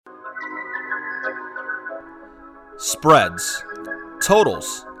Spreads,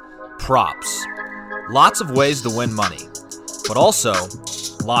 totals, props. Lots of ways to win money, but also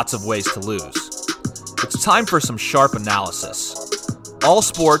lots of ways to lose. It's time for some sharp analysis. All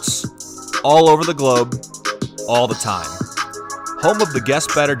sports, all over the globe, all the time. Home of the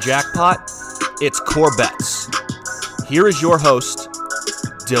Guess Better jackpot, it's Corbets. Here is your host,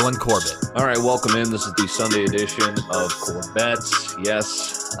 Dylan Corbett. All right, welcome in. This is the Sunday edition of Corbets.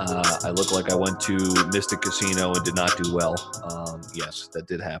 Yes, I look like I went to Mystic Casino and did not do well. Yes, that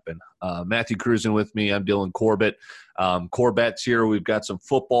did happen. Matthew Cruzen with me. I'm Dylan Corbett. Corbets here. We've got some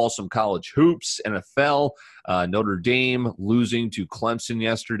football, some college hoops, NFL. Notre Dame losing to Clemson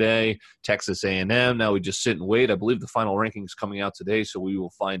yesterday. Texas A&M. Now we just sit and wait. I believe the final rankings coming out today, so we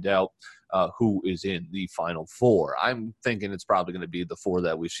will find out who is in the Final Four. I'm thinking it's probably going to be the four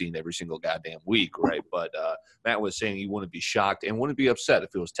that we've seen every single goddamn week, right? But Matt was saying he wouldn't be shocked and wouldn't be upset if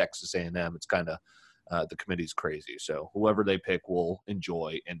it was Texas A&M. It's kind of the committee's crazy. So whoever they pick will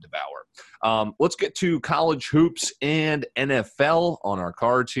enjoy and devour. Let's get to college hoops and NFL on our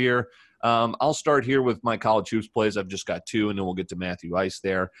cards here. I'll start here with my college hoops plays. I've just got two, and then we'll get to Matthew Ice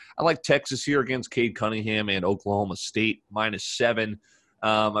there. I like Texas here against Cade Cunningham and Oklahoma State, -7.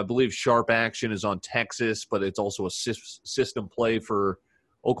 I believe sharp action is on Texas, but it's also a system play for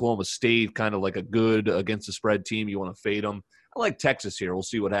Oklahoma State, kind of like a good against the spread team. You want to fade them. I like Texas here. We'll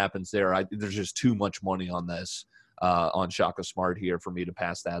see what happens there. There's just too much money on this, on Shaka Smart here for me to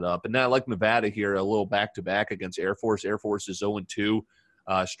pass that up. And then I like Nevada here, a little back-to-back against Air Force. Air Force is 0-2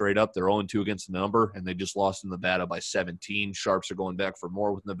 straight up. They're 0-2 against the number, and they just lost to Nevada by 17. Sharps are going back for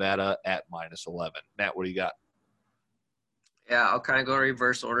more with Nevada at -11. Matt, what do you got? Yeah, I'll kind of go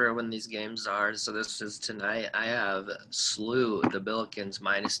reverse order when these games are. So this is tonight. I have SLU, the Billikens,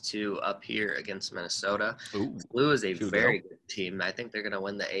 -2 up here against Minnesota. Ooh, SLU is a very good team. I think they're going to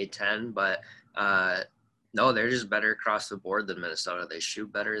win the A10, but no, they're just better across the board than Minnesota. They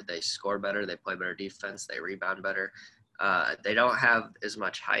shoot better, they score better, they play better defense, they rebound better. They don't have as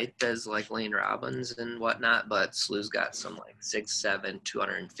much height as like Lane Robbins and whatnot, but SLU's got some like 6'7",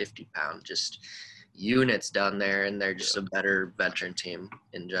 250-pound just units down there, and they're just a better veteran team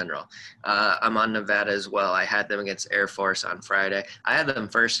in general. I'm on Nevada as well. I had them against Air Force on Friday. I had them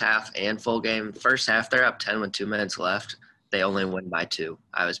first half and full game. First half, they're up 10 with 2 minutes left. They only win by 2.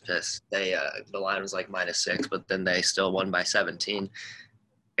 I was pissed. The line was like -6, but then they still won by 17.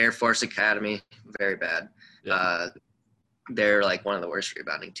 Air Force Academy, very bad. Yeah. They're like one of the worst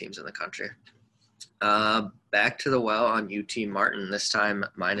rebounding teams in the country. Back to the well on UT Martin, this time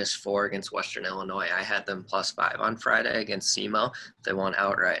 -4 against Western Illinois. I had them +5 on Friday against SEMO. They won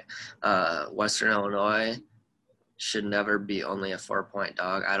outright. Western Illinois should never be only a 4-point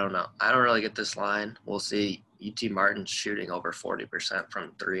dog. I don't know. I don't really get this line. We'll see. UT Martin's shooting over 40%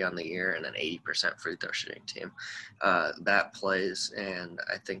 from 3 on the year and an 80% free throw shooting team. That plays, and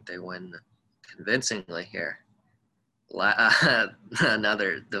I think they win convincingly here. Back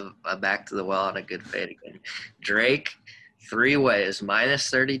to the well on a good fade again. Drake, 3 ways,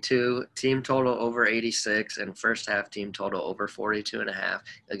 -32, team total over 86, and first half team total over 42.5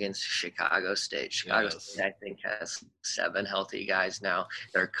 against Chicago State. Chicago State, I think, has 7 healthy guys now.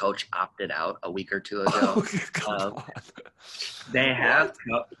 Their coach opted out a week or 2 ago.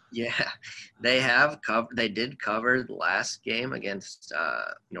 They did cover the last game against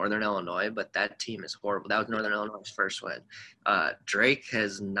Northern Illinois, but that team is horrible. That was Northern Illinois' first win. Drake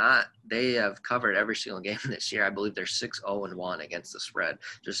has not. They have covered every single game this year. I believe they're 6-0-1 against the spread.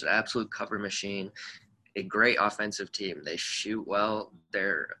 Just an absolute cover machine. A great offensive team. They shoot well.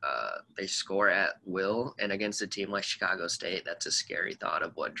 They score at will. And against a team like Chicago State, that's a scary thought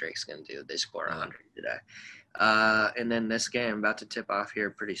of what Drake's going to do. They score 100 today. And then this game, about to tip off here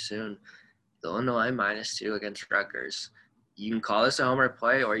pretty soon. Illinois -2 against Rutgers. You can call this a homer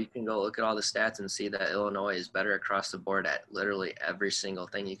play, or you can go look at all the stats and see that Illinois is better across the board at literally every single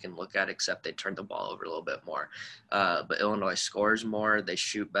thing you can look at, except they turn the ball over a little bit more. But Illinois scores more. They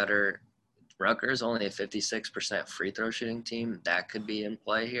shoot better. Rutgers only a 56% free throw shooting team. That could be in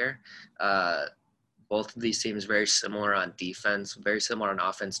play here. Both of these teams very similar on defense, very similar on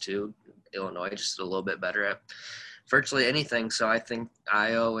offense too. Illinois just a little bit better at virtually anything. So I think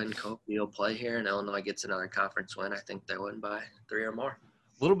Io and Kofi will play here, and Illinois gets another conference win. I think they win by 3 or more.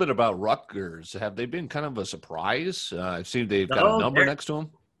 A little bit about Rutgers. Have they been kind of a surprise? I've seen they've got a number next to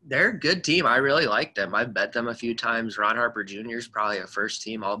them. They're a good team. I really like them. I've bet them a few times. Ron Harper Jr. is probably a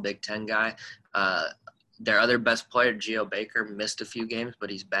first-team All-Big Ten guy. their other best player, Geo Baker, missed a few games, but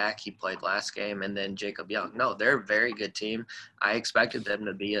he's back. He played last game. And then Jacob Young. No, they're a very good team. I expected them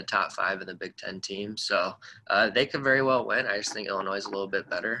to be a top 5 in the Big Ten team. So they could very well win. I just think Illinois is a little bit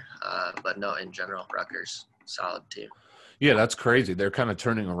better. But no, in general, Rutgers, solid team. Yeah, that's crazy. They're kind of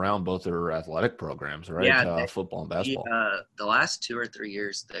turning around both their athletic programs, right? Yeah, football and basketball. The last 2 or 3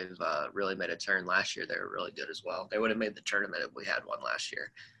 years, they've really made a turn. Last year, they were really good as well. They would have made the tournament if we had one last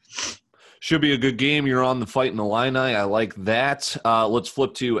year. Should be a good game. You're on the Fighting Illini. I like that. Let's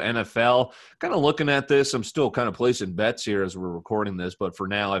flip to NFL. Kind of looking at this. I'm still kind of placing bets here as we're recording this, but for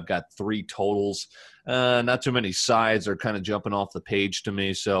now I've got 3 totals. Not too many sides are kind of jumping off the page to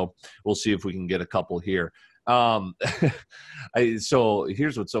me, so we'll see if we can get a couple here. So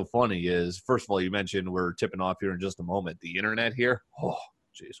here's what's so funny is, first of all, you mentioned we're tipping off here in just a moment. The internet here, oh,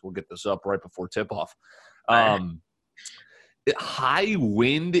 geez, we'll get this up right before tip-off. High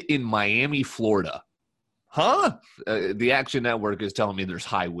wind in Miami, Florida. Huh? The Action Network is telling me there's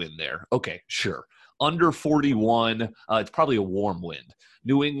high wind there. Okay, sure. Under 41. It's probably a warm wind.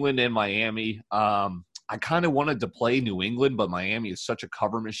 New England and Miami. I kind of wanted to play New England, but Miami is such a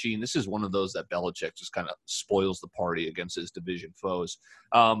cover machine. This is one of those that Belichick just kind of spoils the party against his division foes.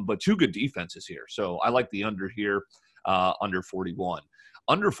 But 2 good defenses here. So I like the under here, under 41.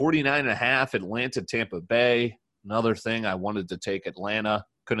 Under 49.5, Atlanta, Tampa Bay. Another thing, I wanted to take Atlanta.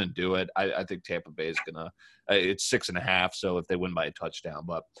 Couldn't do it. I think Tampa Bay is going to it's 6.5, so if they win by a touchdown.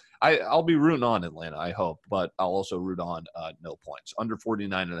 But I'll be rooting on Atlanta, I hope. But I'll also root on no points. Under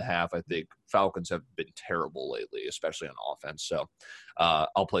 49.5, I think Falcons have been terrible lately, especially on offense. So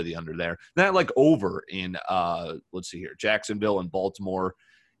I'll play the under there. Then I like over in, let's see here, Jacksonville and Baltimore.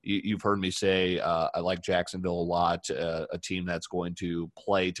 You've heard me say I like Jacksonville a lot, a team that's going to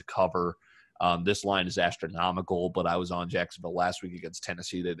play to cover. This line is astronomical, but I was on Jacksonville last week against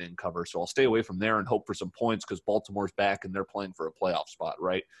Tennessee. They didn't cover, so I'll stay away from there and hope for some points because Baltimore's back and they're playing for a playoff spot,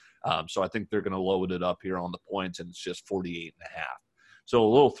 right? So I think they're going to load it up here on the points, and it's just 48.5. So a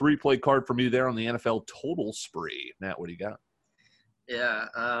little 3-play card from you there on the NFL total spree. Matt, what do you got? Yeah,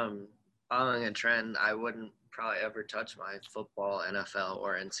 following a trend, I wouldn't probably ever touch my football, NFL,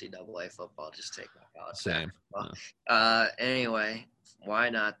 or NCAA football. Just take my college. Same. Anyway, why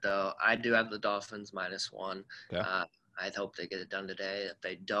not, though? I do have the Dolphins -1. Okay. I'd hope they get it done today. If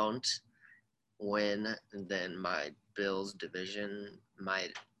they don't win, then my Bills division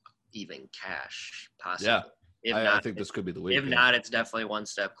might even cash, possibly. Yeah, I think this could be the week. If not, it's definitely one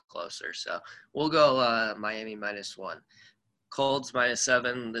step closer. So we'll go Miami -1. Colts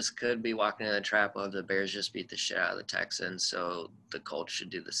 -7. This could be walking in the trap of the Bears just beat the shit out of the Texans, so the Colts should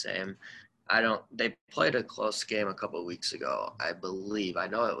do the same. They played a close game a couple of weeks ago, I believe. I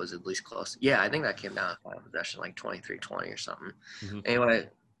know it was at least close. Yeah, I think that came down to final possession, like 23-20 or something. Mm-hmm. Anyway,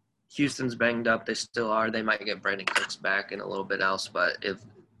 Houston's banged up. They still are. They might get Brandon Cooks back and a little bit else, but if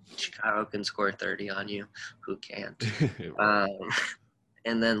Chicago can score 30 on you, who can't?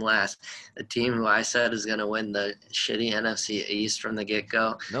 And then last, the team who I said is going to win the shitty NFC East from the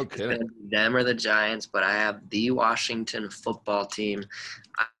get-go. No kidding. Them or the Giants, but I have the Washington football team.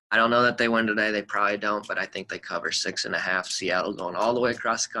 I don't know that they win today. They probably don't, but I think they cover 6.5. Seattle going all the way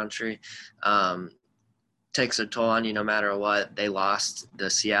across the country. Takes a toll on you no matter what. They lost. The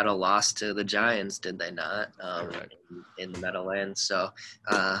Seattle lost to the Giants, did they not? In the Meadowlands. So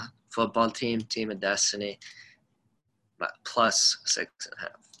football team of destiny. Plus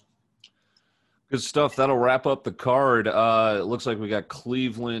 6.5. Good stuff. That'll wrap up the card. It looks like we got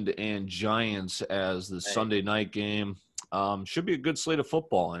Cleveland and Giants as the Sunday night game. Should be a good slate of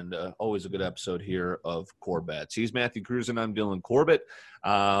football and always a good episode here of Core Bets. He's Matthew Cruz and I'm Dylan Corbett.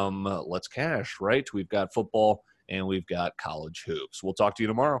 Let's cash, right? We've got football and we've got college hoops. We'll talk to you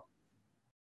tomorrow.